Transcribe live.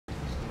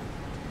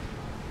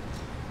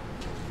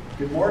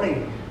Good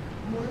morning.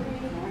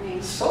 Good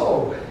morning.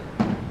 So,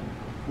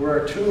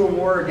 where two or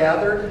more are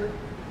gathered,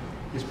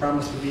 he's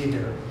promised to be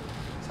here.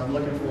 So I'm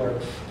looking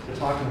forward to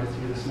talking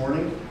with you this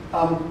morning.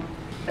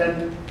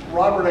 And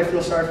Robert, I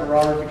feel sorry for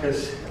Robert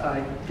because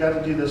I got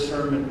to do this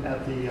sermon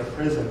at the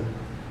prison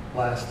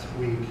last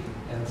week,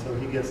 and so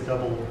he gets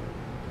double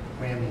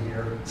whammy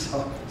here.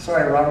 So,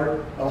 sorry,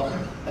 Robert. Oh,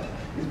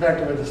 he's back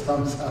there with his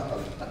thumbs up.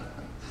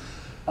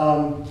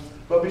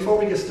 But before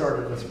we get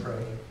started, let's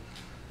pray.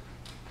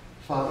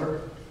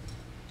 Father,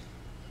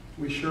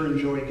 we sure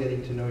enjoy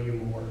getting to know you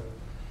more.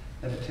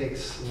 And it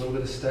takes a little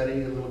bit of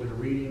study, a little bit of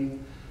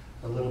reading,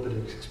 a little bit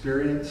of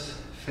experience,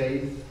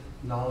 faith,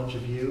 knowledge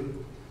of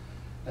you.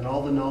 And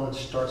all the knowledge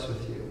starts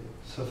with you.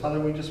 So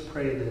Father, we just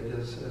pray that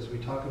as we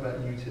talk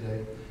about you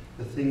today,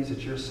 the things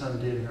that your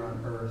Son did here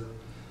on earth,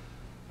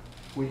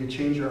 will you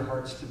change our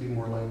hearts to be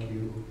more like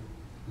you?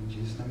 In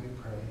Jesus' name we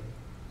pray.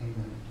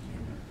 Amen.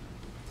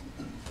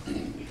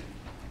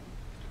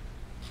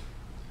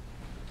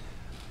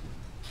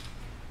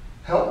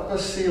 Help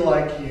us see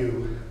like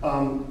you.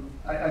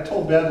 I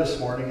told Bev this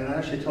morning, and I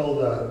actually told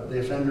the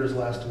offenders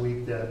last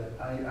week that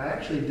I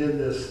actually did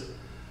this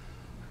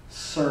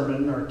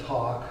sermon or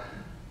talk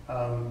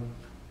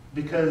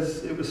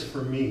because it was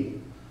for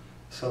me.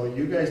 So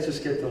you guys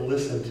just get to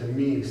listen to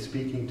me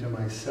speaking to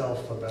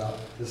myself about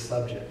this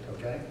subject,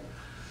 okay?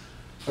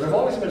 But I've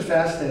always been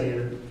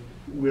fascinated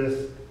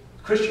with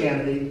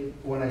Christianity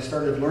when I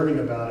started learning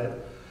about it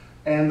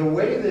and the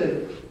way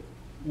that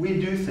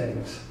we do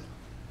things.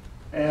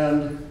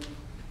 And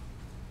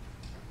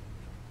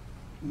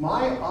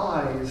my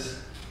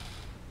eyes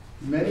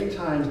many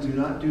times do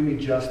not do me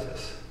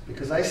justice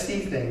because I see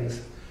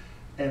things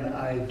and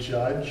I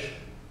judge,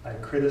 I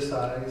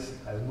criticize,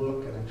 I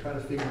look, and I try to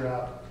figure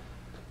out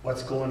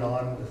what's going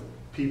on with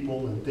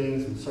people and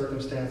things and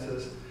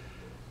circumstances.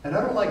 And I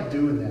don't like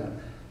doing that.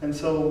 And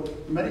so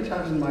many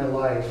times in my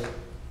life,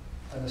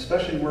 and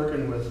especially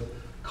working with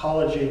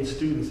college-age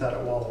students out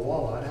at Walla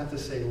Walla, I'd have to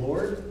say,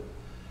 Lord,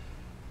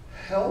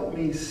 help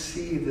me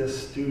see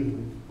this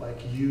student like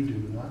you do,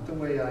 not the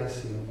way I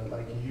see him, but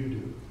like you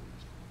do.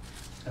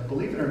 And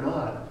believe it or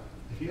not,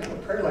 if you have a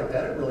prayer like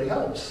that, it really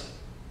helps.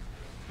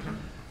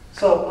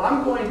 So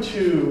I'm going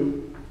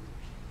to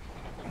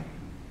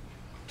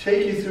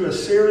take you through a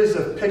series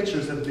of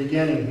pictures at the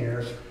beginning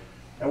here.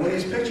 And when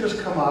these pictures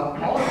come up,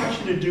 all I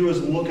want you to do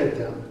is look at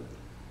them.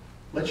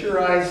 Let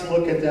your eyes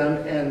look at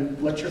them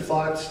and let your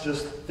thoughts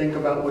just think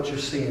about what you're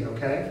seeing,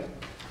 okay?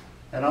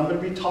 And I'm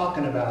going to be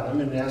talking about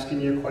them and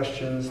asking you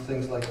questions,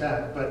 things like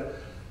that. But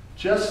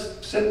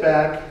just sit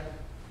back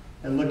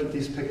and look at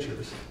these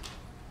pictures.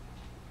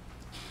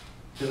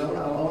 Because I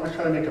want to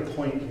try to make a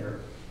point here.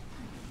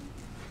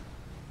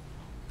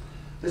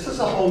 This is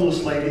a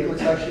homeless lady. It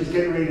looks like she's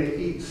getting ready to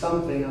eat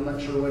something. I'm not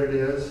sure what it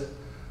is.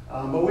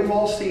 But we've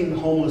all seen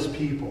homeless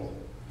people.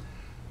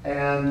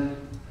 And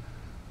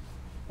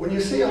when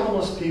you see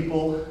homeless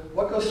people,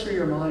 what goes through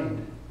your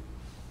mind?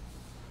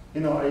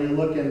 You know, are you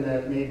looking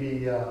at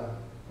maybe,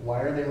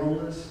 why are they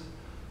homeless?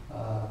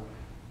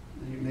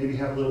 You maybe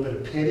have a little bit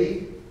of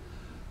pity.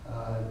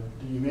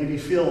 Do you maybe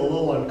feel a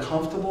little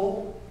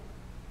uncomfortable?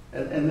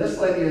 And this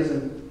lady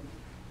isn't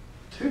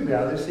too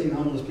bad. I've seen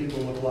homeless people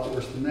look a lot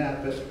worse than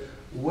that. But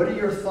what are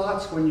your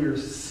thoughts when you're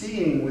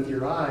seeing with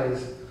your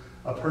eyes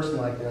a person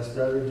like this?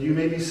 Do you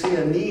maybe see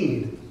a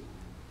need?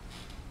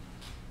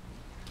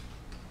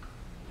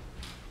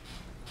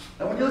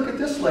 And when you look at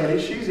this lady,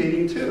 she's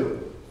eating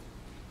too.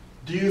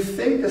 Do you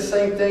think the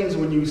same things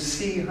when you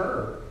see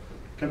her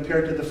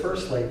compared to the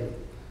first lady?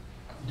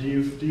 Do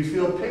you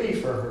feel pity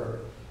for her?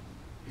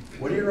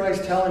 What are your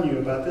eyes telling you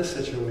about this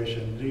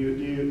situation? Do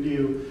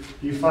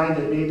you find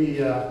that maybe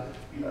that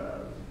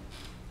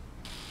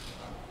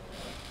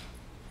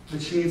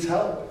she needs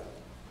help?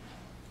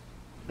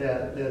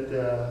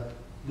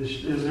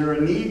 Is there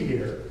a need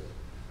here?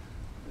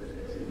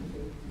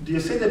 Do you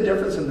see the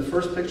difference in the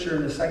first picture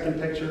and the second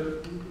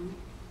picture?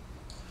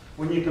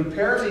 When you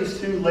compare these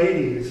two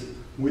ladies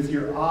with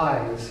your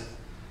eyes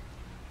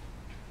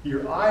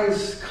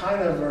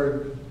kind of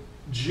are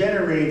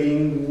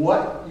generating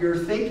what you're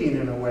thinking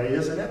in a way,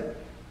 isn't it?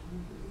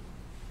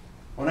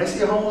 When I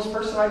see a homeless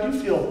person, I do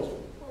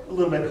feel a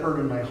little bit hurt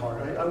in my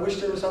heart. I wish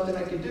there was something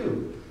I could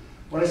do.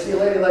 When I see a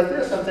lady like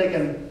this, I'm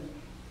thinking,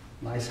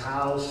 nice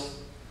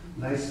house,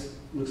 nice,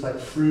 looks like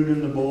fruit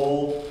in the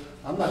bowl.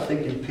 I'm not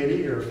thinking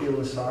pity or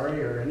feeling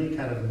sorry or any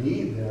kind of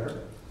need there.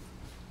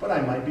 But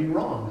I might be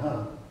wrong,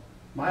 huh?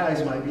 My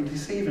eyes might be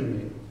deceiving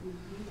me.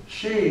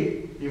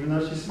 She, even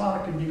though she's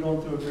smart, could be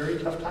going through a very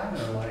tough time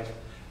in her life.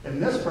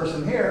 And this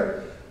person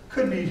here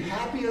could be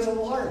happy as a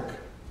lark.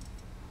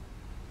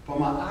 But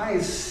my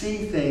eyes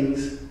see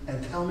things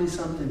and tell me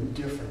something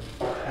different.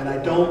 And I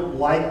don't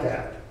like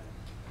that.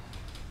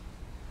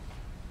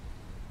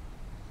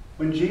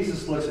 When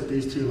Jesus looks at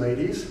these two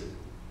ladies,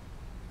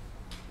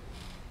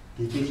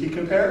 do you think he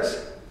compares?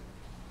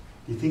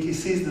 Do you think he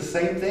sees the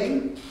same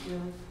thing? Yeah.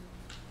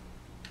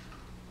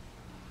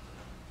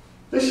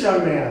 This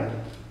young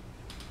man,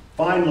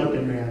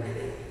 fine-looking man,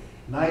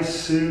 nice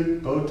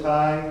suit, bow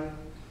tie.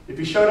 If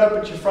he showed up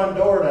at your front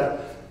door to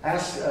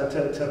ask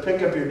to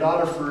pick up your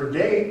daughter for a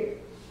date,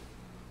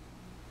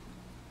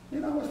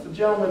 if the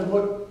gentleman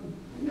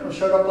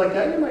showed up like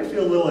that, you might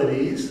feel a little at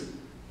ease.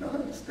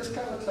 This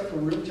guy looks like a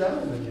real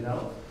gentleman,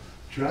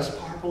 dressed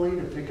properly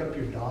to pick up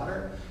your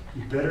daughter.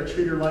 You better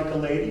treat her like a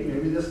lady.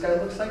 Maybe this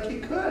guy looks like he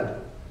could.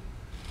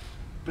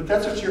 But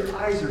that's what your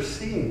eyes are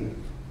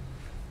seeing.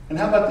 And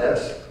how about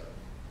this?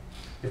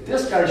 If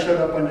this guy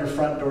showed up on your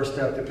front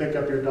doorstep to pick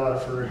up your daughter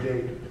for a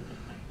date,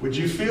 would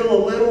you feel a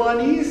little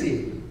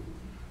uneasy?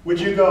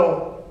 Would you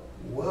go,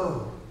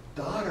 whoa,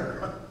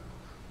 daughter,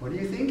 what are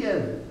you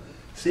thinking?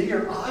 See,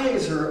 your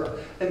eyes are,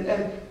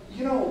 and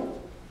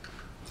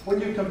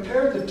when you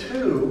compare the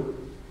two,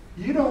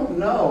 you don't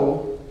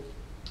know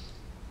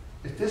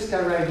if this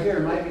guy right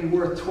here might be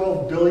worth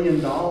 $12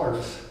 billion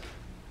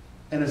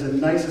and is the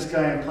nicest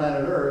guy on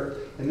planet Earth,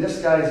 and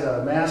this guy's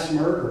a mass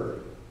murderer.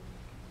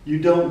 You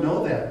don't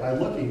know that by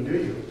looking, do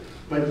you?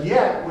 But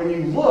yet, when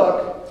you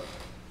look,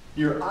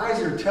 your eyes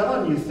are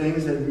telling you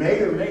things that may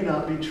or may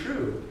not be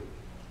true.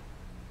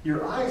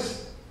 Your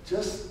eyes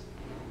just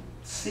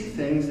see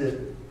things that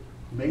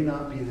may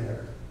not be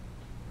there.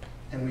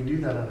 And we do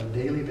that on a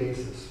daily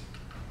basis.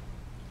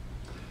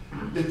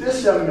 If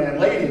this young man,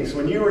 ladies,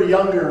 when you were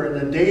younger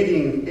in the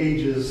dating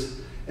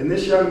ages, and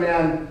this young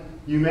man,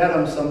 you met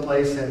him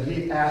someplace and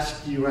he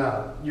asked you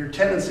out, your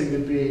tendency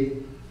would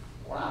be,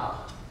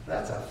 wow,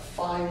 that's a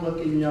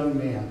fine-looking young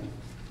man,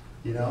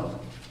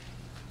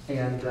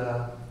 And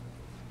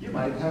you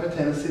might have a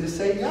tendency to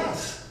say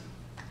yes,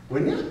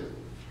 wouldn't you?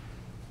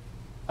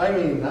 I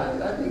mean,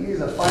 I think he's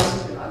a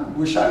fine, I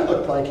wish I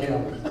looked like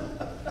him.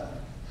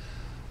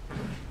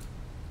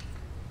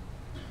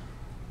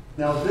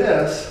 Now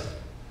this,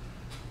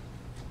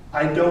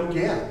 I don't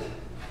get.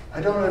 I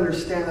don't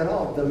understand at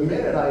all. The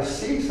minute I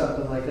see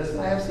something like this,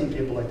 and I have seen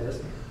people like this,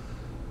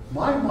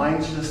 my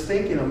mind's just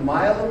thinking a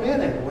mile a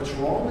minute. What's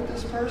wrong with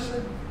this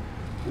person?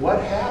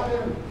 What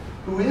happened?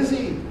 Who is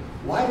he?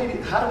 How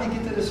did he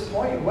get to this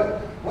point?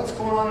 What's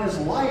going on in his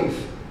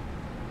life?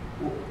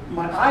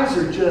 My eyes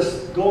are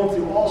just going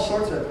through all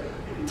sorts of,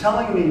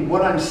 telling me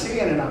what I'm seeing,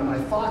 and my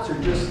thoughts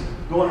are just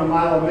going a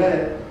mile a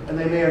minute, and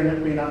they may or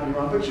may not be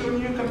wrong. But when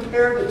you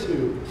compare the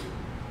two,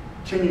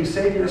 can you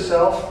say to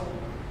yourself,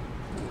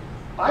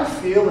 I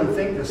feel and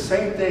think the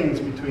same things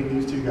between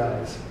these two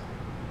guys?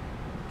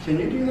 Can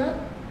you do that?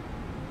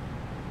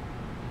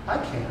 I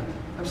can't.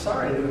 I'm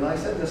sorry, when I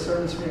said this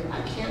sermon this morning,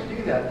 I can't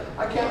do that.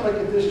 I can't look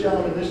at this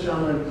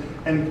gentleman,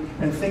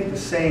 and think the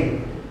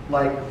same.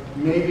 Like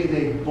maybe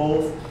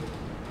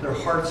their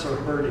hearts are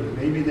hurting.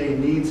 Maybe they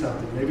need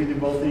something. Maybe they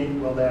both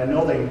need, I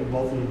know they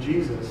both need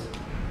Jesus.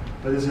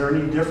 But is there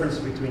any difference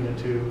between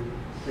the two?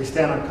 They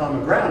stand on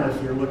common ground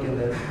if you're looking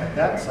at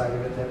that side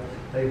of it, that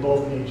they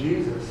both need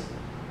Jesus.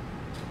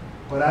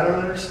 But I don't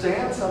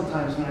understand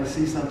sometimes when I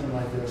see something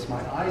like this.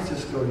 My eyes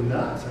just go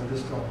nuts. I'm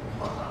just going,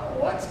 wow,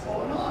 what's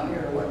going on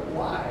here?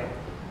 Why?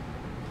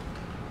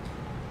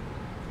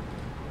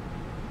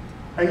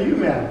 And you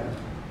men,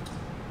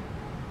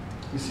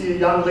 you see a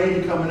young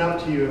lady coming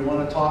up to you and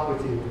want to talk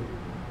with you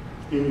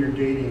in your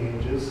dating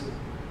ages.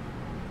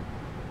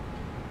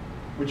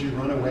 Would you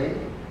run away?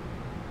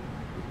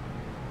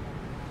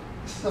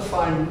 This is a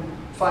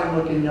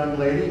fine-looking young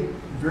lady,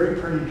 very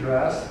pretty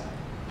dress,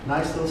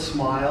 nice little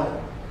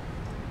smile.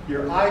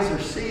 Your eyes are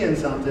seeing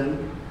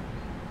something,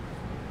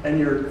 and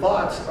your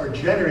thoughts are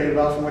generated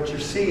off of what you're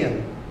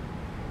seeing.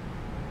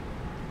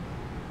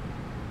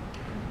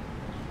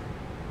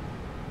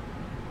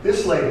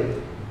 This lady,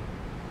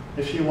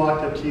 if she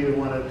walked up to you and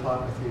wanted to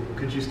talk with you,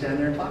 could you stand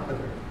there and talk with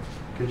her?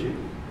 Could you?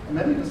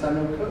 Many of us I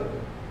know could.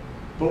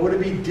 But would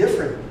it be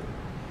different?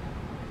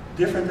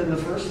 Different than the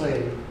first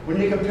lady? When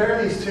you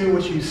compare these two,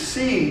 what you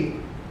see,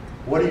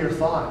 what are your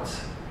thoughts?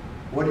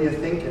 What are you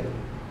thinking?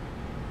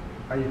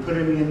 Are you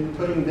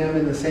putting them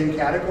in the same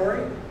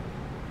category?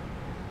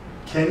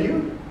 Can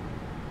you?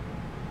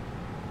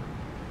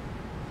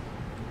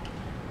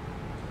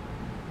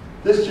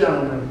 This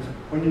gentleman,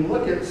 when you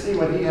look at, see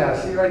what he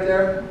has, see right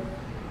there?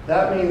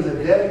 That means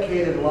a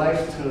dedicated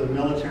life to the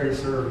military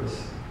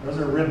service. Those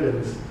are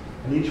ribbons,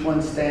 and each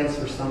one stands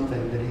for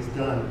something that he's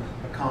done,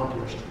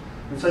 accomplished.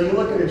 And so you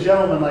look at a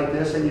gentleman like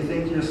this and you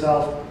think to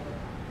yourself,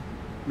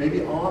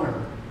 maybe honor,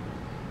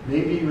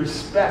 maybe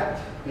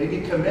respect,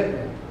 maybe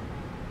commitment.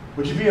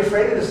 Would you be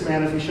afraid of this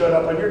man if he showed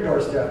up on your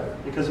doorstep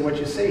because of what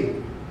you see?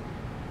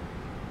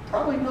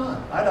 Probably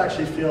not. I'd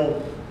actually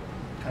feel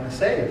kind of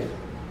safe,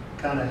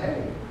 kind of,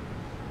 hey,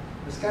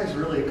 this guy's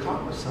really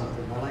accomplished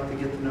something. I'd like to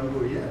get to know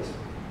who he is.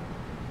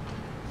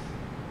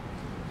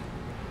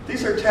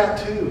 These are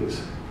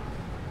tattoos.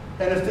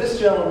 And if this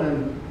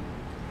gentleman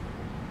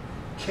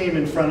came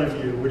in front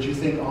of you, would you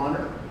think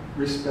honor,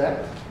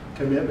 respect,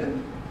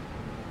 commitment?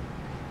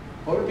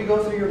 What would be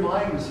going through your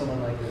mind with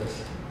someone like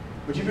this?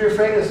 Would you be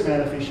afraid of this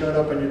man if he showed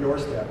up on your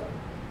doorstep?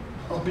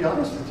 I'll be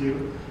honest with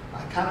you,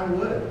 I kind of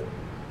would.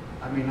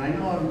 I mean, I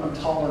know I'm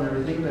tall and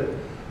everything, but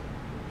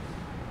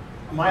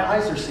my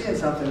eyes are seeing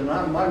something, and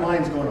my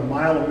mind's going a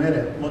mile a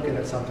minute looking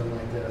at something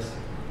like this.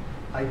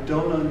 I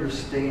don't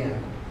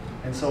understand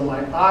And so my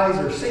eyes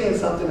are seeing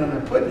something and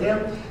I'm putting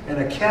him in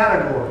a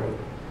category.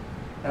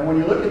 And when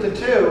you look at the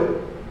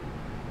two,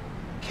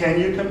 can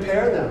you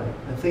compare them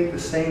and think the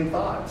same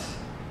thoughts?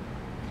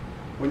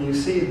 When you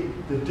see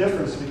the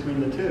difference between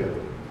the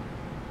two.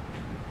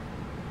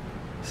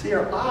 See,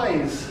 our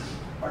eyes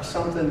are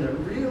something that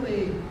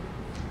really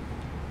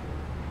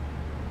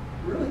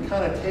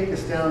kind of take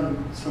us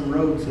down some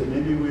roads that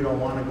maybe we don't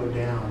want to go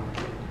down.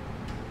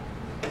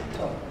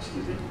 Oh,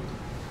 excuse me.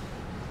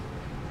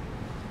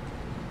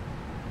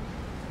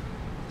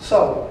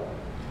 So,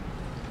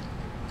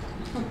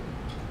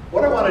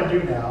 what I want to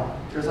do now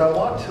is I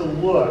want to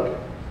look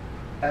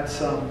at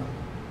some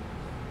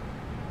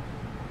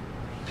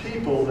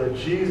people that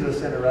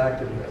Jesus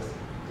interacted with.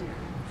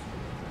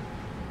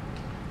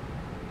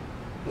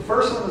 The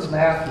first one is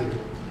Matthew.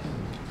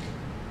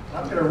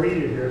 I'm going to read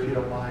it here if you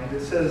don't mind.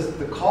 It says,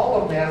 the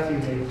call of Matthew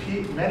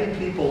made many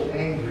people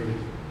angry.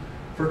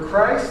 For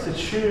Christ to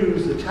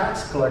choose the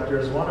tax collector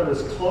as one of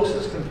his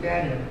closest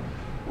companions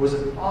was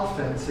an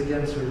offense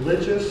against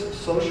religious,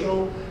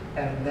 social,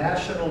 and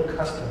national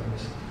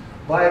customs.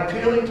 By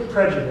appealing to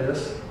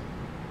prejudice,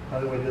 by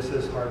the way, this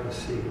is hard to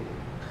see.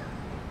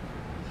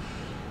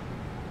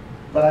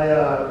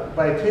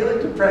 By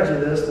appealing to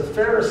prejudice, the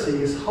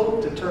Pharisees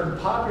hoped to turn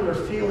popular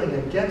feeling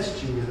against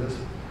Jesus,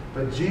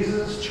 but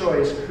Jesus'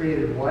 choice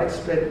created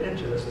widespread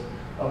interest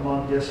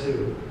among, guess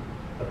who?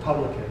 The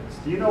publicans.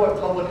 Do you know what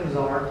publicans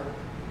are?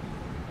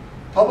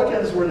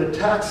 Publicans were the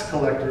tax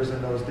collectors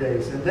in those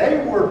days, and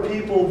they were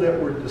people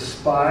that were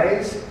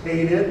despised,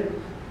 hated,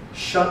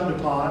 shunned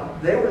upon.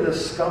 They were the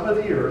scum of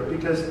the earth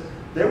because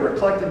they were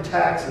collecting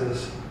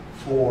taxes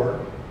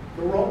for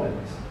the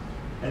Romans.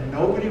 And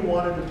nobody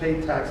wanted to pay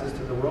taxes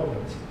to the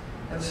Romans.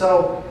 And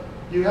so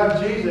you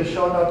have Jesus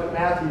showing up at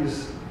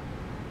Matthew's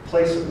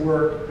place of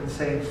work and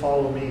saying,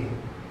 follow me.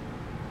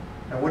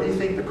 And what do you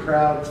think the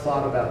crowd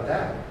thought about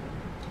that?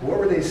 What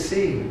were they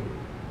seeing?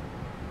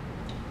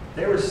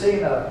 They were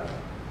seeing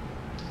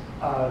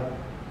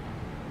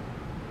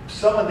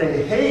someone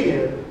they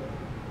hated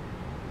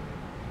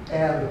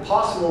and the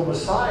possible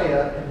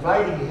Messiah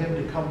inviting him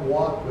to come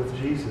walk with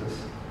Jesus.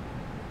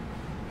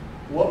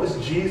 What was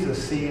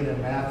Jesus seeing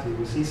in Matthew?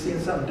 Was he seeing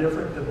something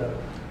different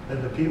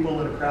than the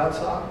people in the crowd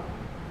saw?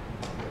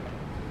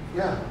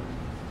 Yeah.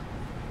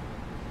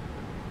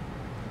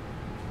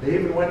 They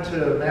even went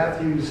to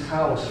Matthew's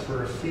house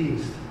for a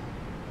feast.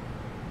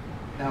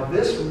 Now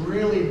this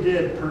really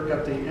did perk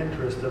up the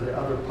interest of the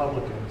other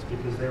publicans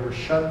because they were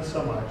shunned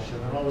so much.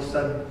 And then all of a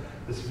sudden,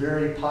 this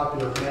very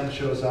popular man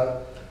shows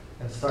up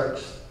and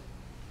starts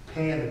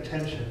paying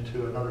attention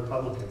to another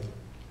publican.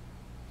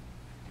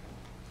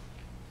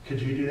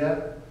 Could you do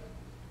that?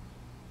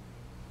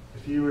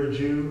 If you were a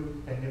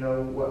Jew and you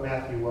know what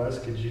Matthew was,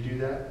 could you do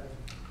that?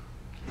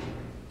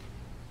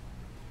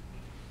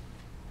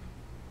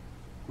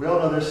 We all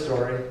know this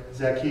story,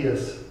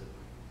 Zacchaeus.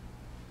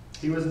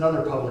 He was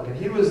another publican.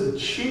 He was the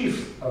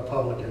chief of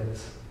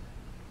publicans.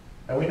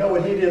 And we know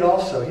what he did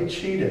also. He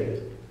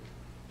cheated.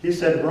 He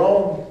said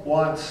Rome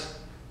wants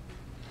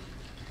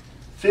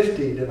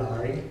 50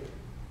 denarii,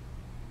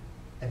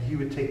 and he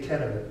would take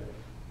 10 of it.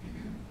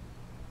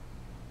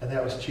 And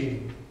that was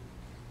cheating.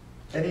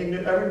 And he knew,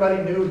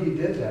 everybody knew he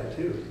did that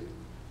too.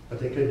 But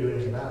they couldn't do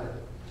anything about it.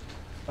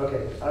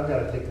 Okay, I've got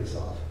to take this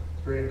off.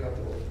 It's very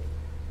uncomfortable.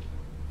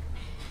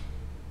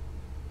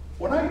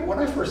 When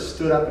I first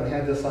stood up and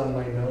had this on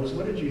my nose,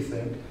 what did you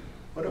think?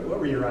 What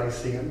were your eyes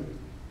seeing?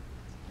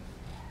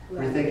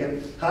 Were you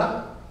thinking,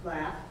 huh?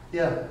 Laugh.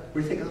 Yeah.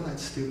 Were you thinking, oh,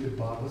 that's stupid,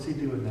 Bob. What's he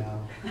doing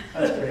now?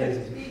 That's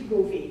crazy. He's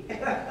goofy.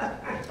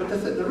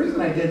 But the reason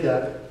I did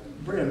that,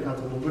 very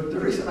uncomfortable, but the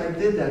reason I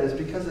did that is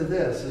because of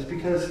this, is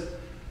because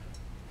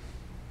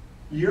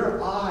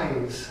your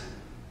eyes,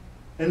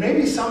 and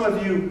maybe some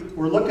of you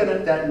were looking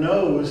at that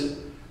nose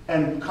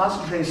and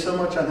concentrating so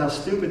much on how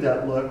stupid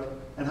that looked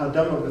and how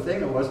dumb of a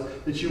thing it was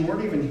that you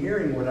weren't even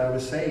hearing what I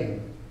was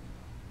saying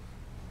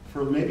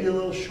for maybe a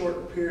little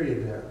short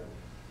period there.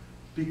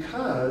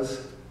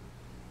 Because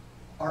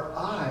our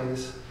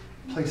eyes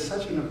play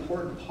such an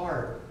important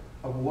part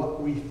of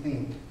what we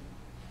think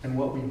and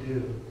what we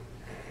do.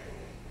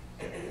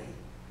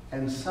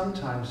 And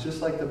sometimes,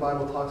 just like the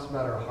Bible talks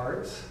about our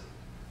hearts,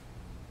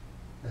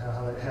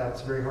 how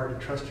it's very hard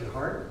to trust your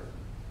heart,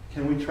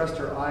 can we trust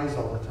our eyes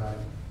all the time?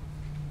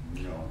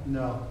 No.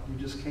 No, you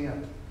just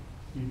can't.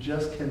 You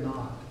just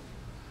cannot.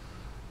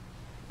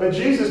 But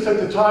Jesus took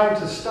the time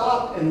to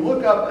stop and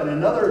look up at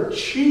another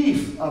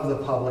chief of the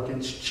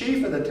publicans,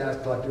 chief of the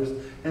tax collectors,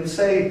 and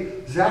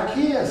say,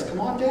 Zacchaeus, come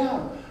on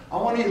down. I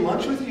want to eat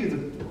lunch with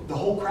you. The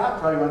whole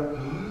crowd probably went,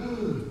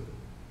 ooh,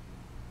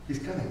 he's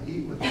going to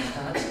eat with a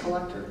tax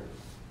collector?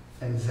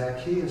 And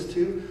Zacchaeus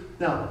too?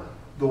 Now,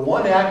 the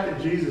one act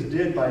that Jesus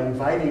did by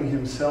inviting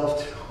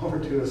himself over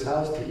to his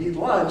house to eat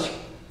lunch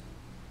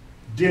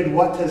did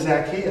what to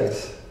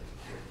Zacchaeus?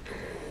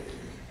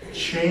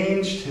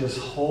 Changed his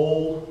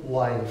whole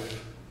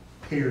life,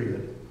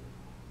 period.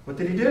 What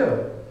did he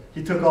do?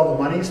 He took all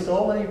the money he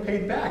stole and he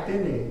paid back,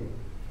 didn't he?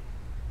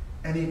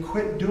 And he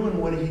quit doing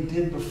what he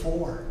did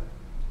before.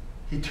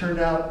 He turned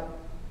out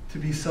to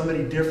be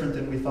somebody different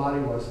than we thought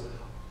he was.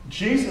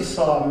 Jesus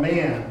saw a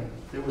man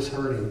that was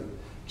hurting.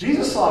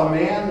 Jesus saw a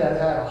man that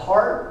had a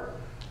heart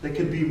that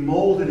could be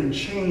molded and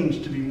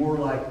changed to be more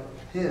like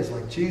his,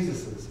 like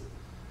Jesus's.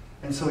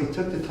 And so he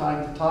took the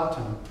time to talk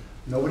to him.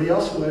 Nobody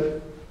else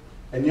would.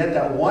 And yet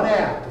that one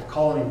act of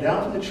calling him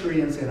down from the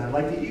tree and saying, I'd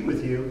like to eat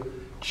with you,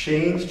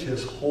 changed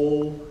his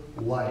whole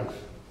life.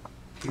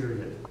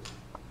 Period.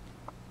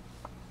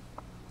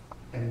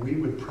 And we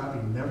would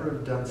probably never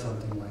have done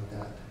something like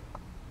that.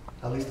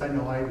 At least I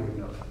know I wouldn't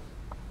have.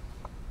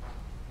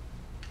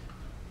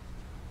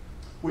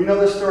 We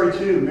know this story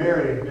too,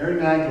 Mary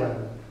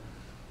Magdalene.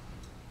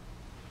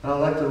 And I'd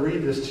like to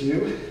read this to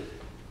you.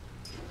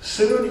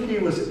 Soon he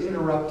was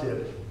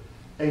interrupted.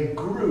 A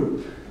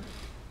group,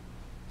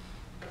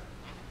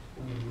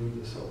 let me move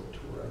this over to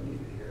where I need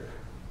it here.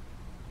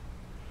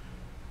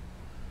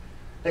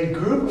 A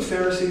group of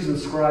Pharisees and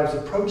scribes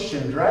approached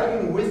him,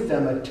 dragging with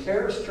them a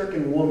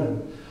terror-stricken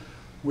woman.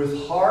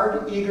 With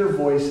hard, eager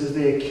voices,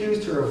 they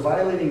accused her of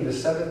violating the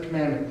seventh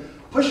commandment.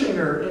 Pushing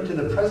her into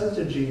the presence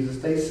of Jesus,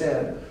 they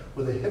said,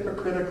 with a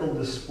hypocritical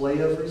display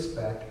of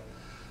respect,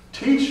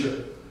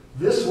 Teacher,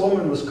 this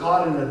woman was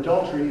caught in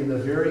adultery in the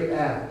very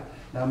act.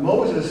 Now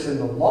Moses in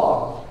the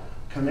law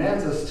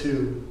commands us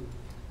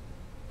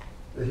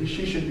that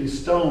she should be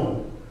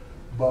stoned.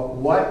 But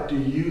what do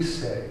you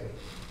say?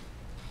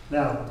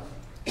 Now,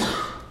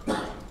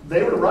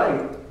 they were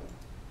right.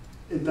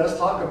 It does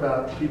talk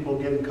about people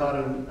getting caught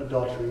in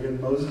adultery, and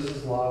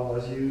Moses' law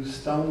was you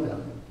stone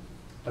them.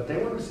 But they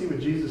wanted to see what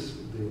Jesus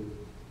would do.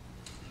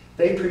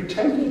 They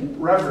pretended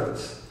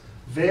reverence,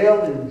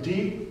 veiled in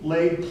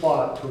deep-laid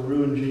plot to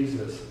ruin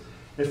Jesus.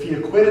 If he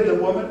acquitted the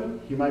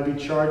woman, he might be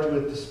charged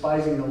with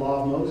despising the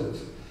law of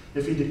Moses.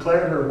 If he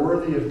declared her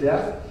worthy of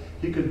death,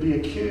 he could be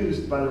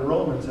accused by the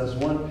Romans as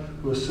one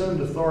who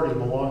assumed authority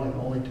belonging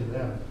only to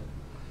them.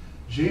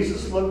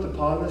 Jesus looked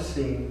upon the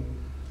scene,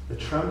 the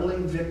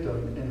trembling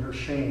victim in her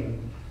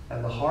shame,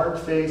 and the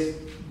hard-faced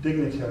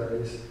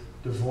dignitaries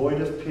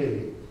devoid of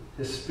pity.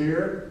 His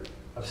spirit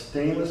of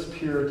stainless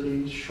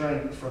purity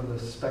shrank from the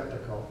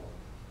spectacle.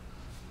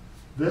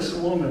 This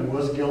woman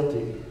was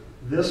guilty.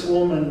 This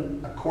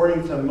woman,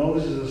 according to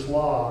Moses'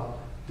 law,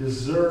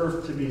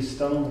 deserved to be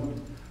stoned.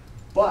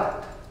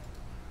 But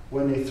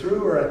when they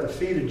threw her at the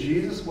feet of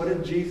Jesus, what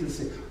did Jesus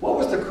see? What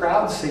was the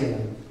crowd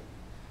seeing?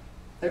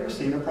 They were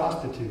seeing a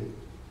prostitute.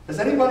 Has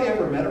anybody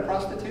ever met a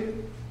prostitute?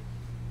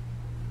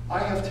 I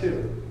have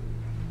too.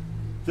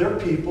 They're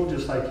people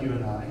just like you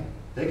and I.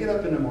 They get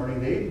up in the morning,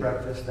 they eat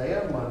breakfast, they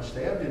have lunch,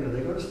 they have dinner, they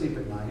go to sleep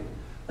at night.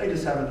 They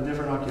just have a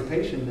different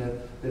occupation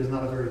that is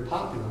not a very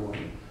popular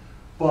one.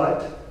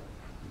 But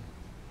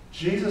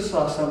Jesus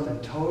saw something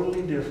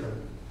totally different.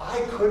 I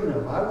couldn't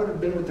have. I would have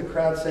been with the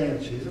crowd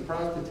saying, she's a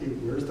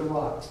prostitute. Where's the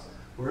rocks?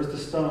 Where's the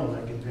stone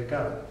I can pick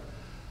up?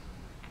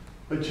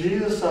 But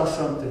Jesus saw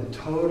something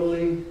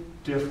totally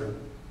different.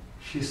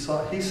 He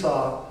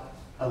saw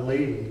a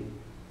lady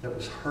that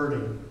was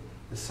hurting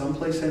at some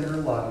place in her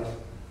life,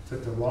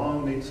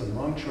 made some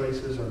wrong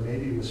choices, or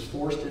maybe was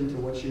forced into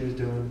what she was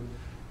doing.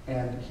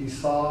 And he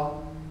saw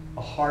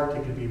a heart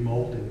that could be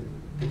molded,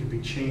 that could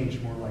be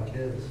changed more like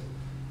his.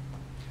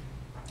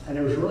 And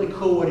it was really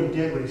cool what he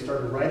did when he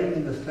started writing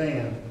in the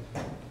sand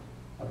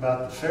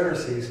about the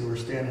Pharisees who were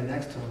standing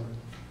next to him.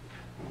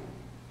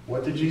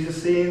 What did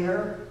Jesus see in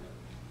her?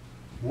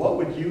 What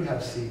would you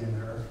have seen in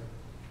her?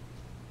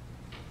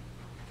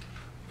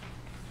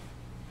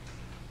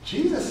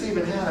 Jesus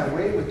even had a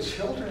way with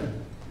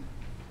children.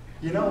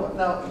 You know,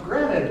 now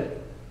granted,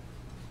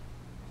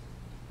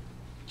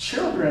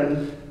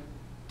 children,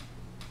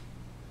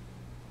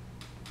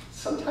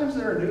 sometimes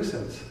they're a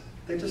nuisance.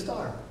 They just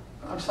are.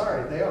 I'm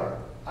sorry, they are.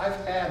 I've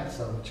had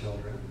some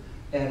children,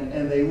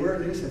 and they were a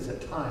nuisance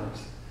at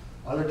times.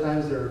 Other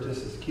times they're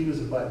just as cute as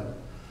a button.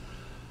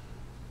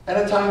 And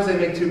at times they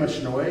make too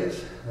much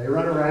noise. They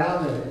run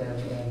around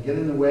and get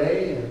in the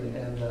way,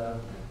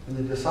 and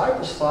the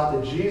disciples thought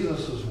that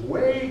Jesus was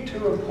way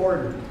too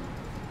important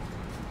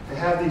to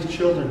have these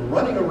children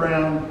running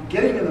around,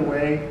 getting in the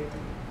way,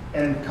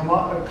 and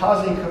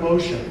causing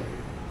commotion.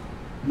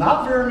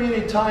 Not very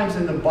many times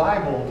in the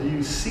Bible do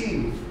you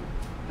see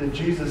that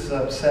Jesus is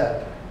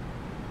upset.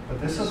 But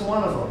this is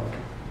one of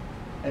them.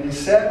 And he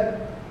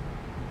said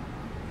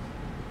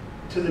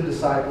to the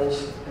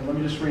disciples, and let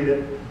me just read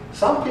it,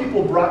 some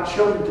people brought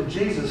children to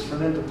Jesus for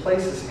them to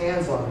place his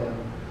hands on them,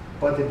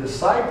 but the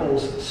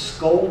disciples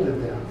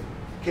scolded them.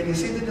 Can you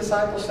see the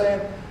disciples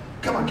saying,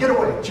 come on, get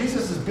away.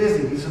 Jesus is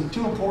busy. He's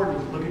too important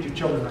to look at your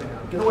children right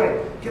now. Get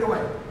away. Get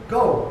away.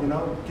 Go.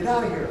 Get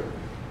out of here.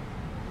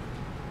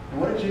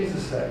 And what did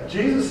Jesus say?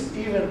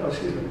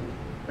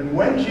 And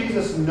when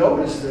Jesus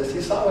noticed this,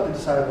 he saw what the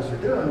disciples were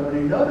doing. And when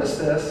he noticed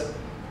this,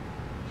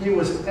 he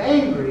was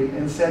angry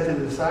and said to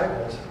the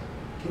disciples,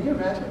 can you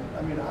imagine?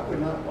 I mean, I would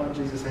not want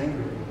Jesus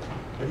angry.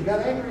 But he got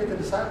angry at the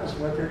disciples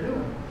for what they're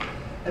doing.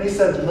 And he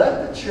said,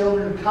 let the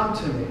children come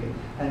to me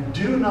and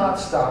do not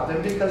stop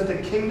them, because the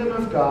kingdom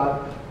of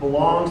God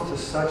belongs to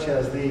such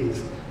as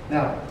these.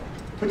 Now,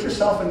 put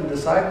yourself in the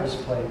disciples'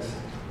 place.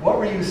 What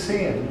were you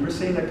seeing? You were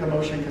seeing a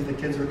commotion because the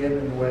kids were getting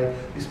in the way.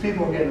 These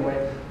people were getting in the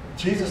way.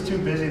 Jesus too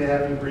busy to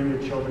have you bring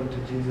your children to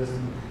Jesus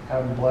and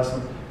have them bless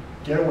them.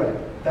 Get away.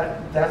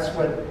 That's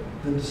what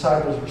the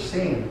disciples were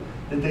seeing.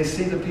 Did they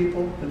see the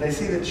people? Did they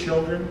see the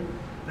children?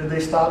 Did they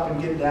stop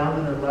and get down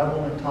on their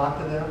level and talk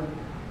to them?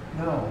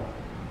 No.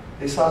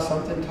 They saw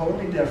something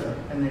totally different,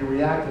 and they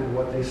reacted to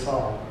what they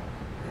saw.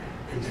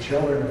 These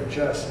children are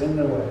just in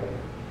the way.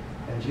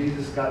 And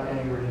Jesus got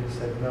angry and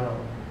said, no,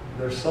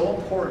 they're so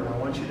important. I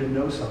want you to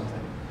know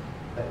something.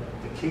 That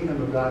the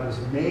kingdom of God was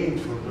made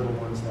for little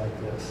ones like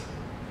this.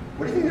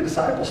 What do you think the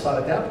disciples thought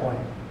at that point?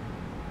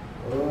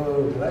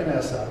 Oh, did I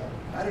mess up?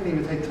 I didn't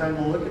even take time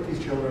to look at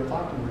these children and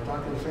talk to them or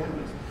talk to the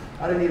families.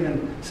 I didn't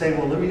even say,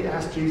 well, let me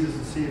ask Jesus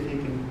and see if he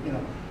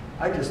can,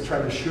 I just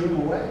tried to shoo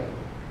him away.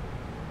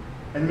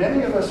 And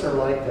many of us are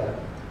like that.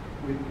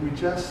 We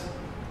just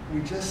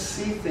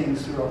see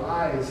things through our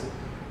eyes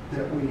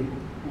that we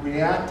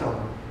react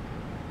on,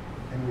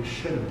 and we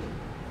shouldn't.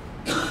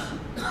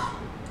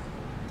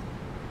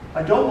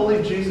 I don't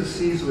believe Jesus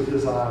sees with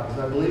his eyes.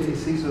 I believe he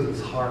sees with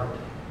his heart.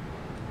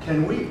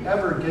 Can we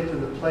ever get to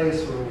the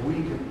place where we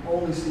can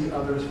only see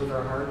others with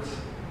our hearts?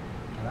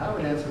 And I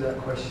would answer that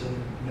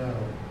question, no,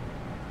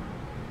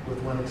 with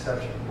one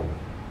exception.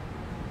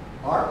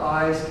 Our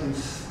eyes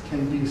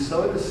can be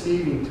so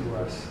deceiving to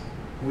us.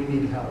 We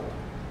need help.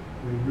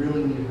 We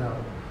really need help.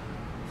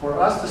 For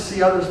us to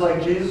see others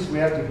like Jesus, we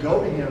have to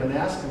go to him and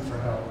ask him for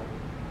help.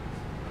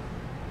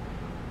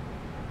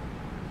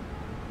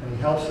 And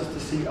he helps us to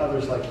see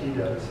others like he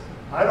does.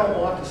 I don't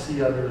want to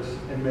see others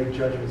and make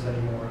judgments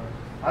anymore.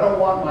 I don't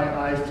want my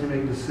eyes to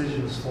make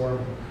decisions for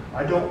me.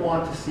 I don't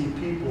want to see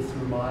people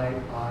through my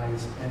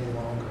eyes any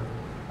longer.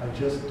 I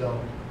just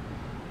don't.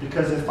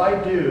 Because if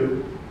I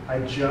do, I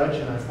judge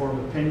and I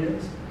form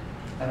opinions,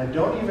 and I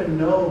don't even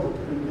know,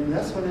 and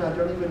that's when I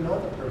don't even know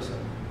the person.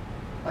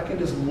 I can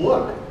just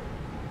look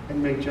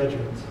and make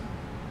judgments.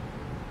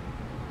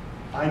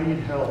 I need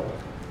help.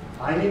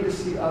 I need to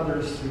see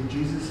others through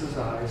Jesus'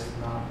 eyes,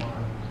 not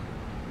mine.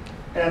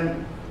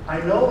 And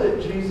I know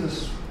that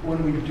Jesus,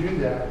 when we do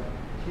that,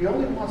 he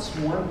only wants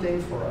one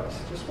thing for us,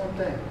 just one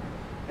thing.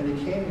 And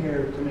he came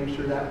here to make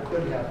sure that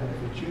could happen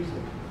if we choose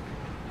it.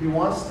 He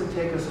wants to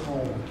take us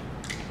home.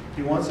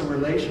 He wants a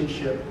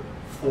relationship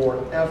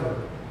forever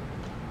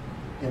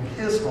in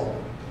his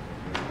home.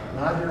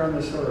 Not here on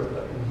this earth,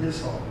 but in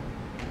his home.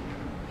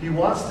 He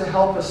wants to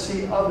help us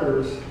see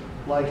others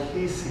like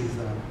he sees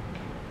them.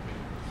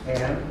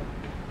 And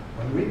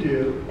when we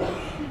do,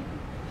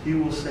 he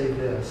will say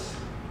this: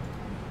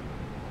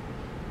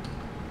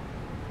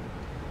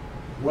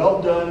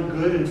 well done,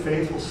 good and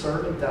faithful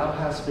servant. Thou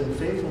hast been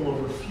faithful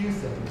over few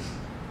things.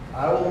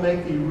 I will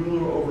make thee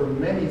ruler over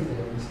many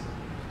things.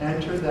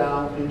 Enter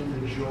thou into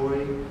the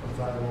joy of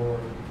thy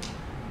Lord.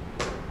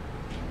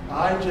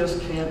 I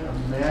just can't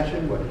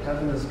imagine what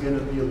heaven is going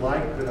to be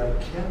like, but I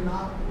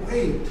cannot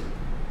wait.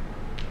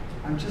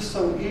 I'm just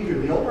so eager.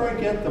 The older I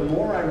get, the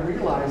more I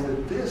realize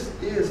that this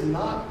is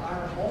not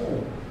our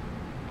home.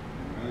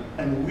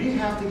 And we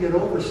have to get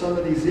over some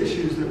of these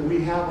issues that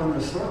we have on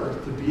this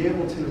earth to be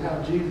able to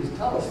have Jesus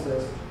tell us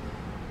this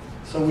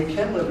so we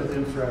can live with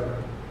him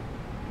forever.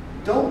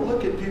 Don't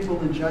look at people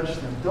and judge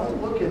them.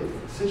 Don't look at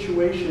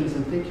situations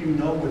and think you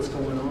know what's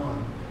going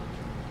on.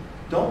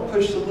 Don't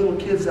push the little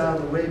kids out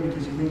of the way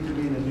because you think they're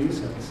being a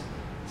nuisance.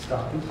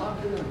 Stop and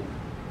talk to them.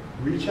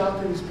 Reach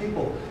out to these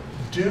people.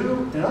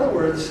 In other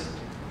words,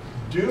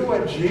 do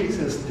what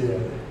Jesus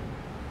did.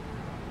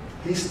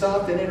 He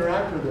stopped and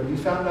interacted with them.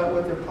 He found out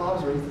what their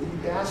problems were.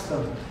 He asked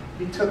them.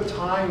 He took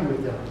time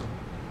with them.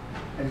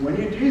 And when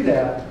you do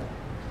that,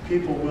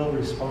 people will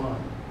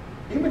respond.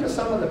 Even to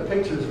some of the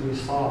pictures we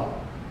saw.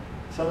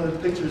 Some of the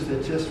pictures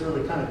that just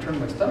really kind of turn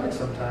my stomach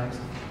sometimes.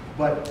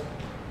 But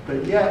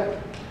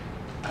yet,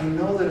 I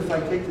know that if I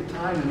take the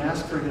time and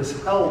ask for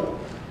his help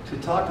to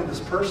talk to this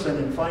person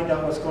and find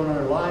out what's going on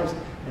in their lives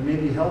and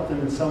maybe help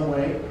them in some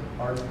way,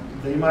 or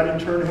they might in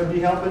turn be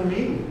helping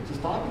me,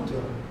 just talking to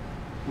them.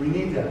 We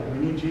need that. We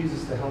need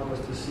Jesus to help us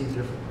to see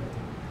differently.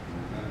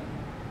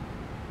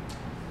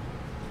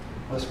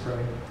 Let's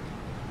pray.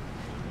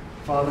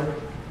 Father,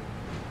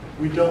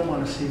 we don't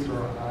want to see through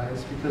our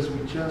eyes because we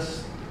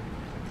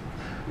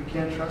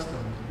can't trust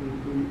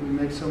them. We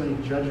make so many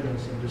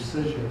judgments and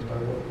decisions by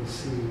what we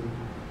see.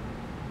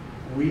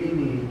 We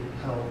need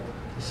help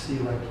to see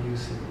like you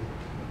see.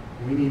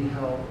 We need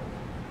help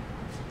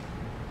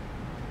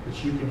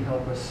that you can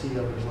help us see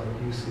others like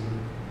you see.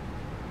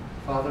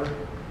 Father,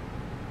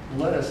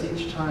 let us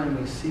each time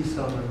we see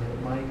someone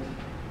that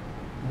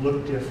might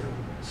look different,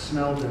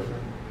 smell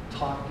different,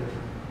 talk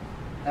different,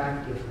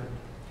 act different,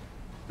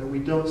 that we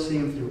don't see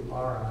him through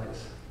our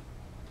eyes,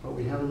 but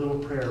we have a little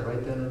prayer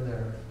right then and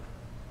there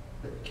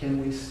that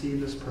can we see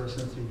this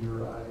person through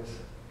your eyes?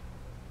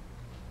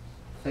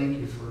 Thank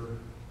you for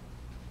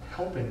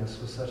helping us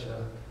with such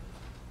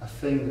a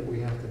thing that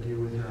we have to deal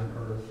with here on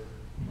earth.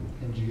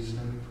 In Jesus'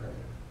 name we pray.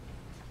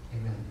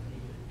 Amen.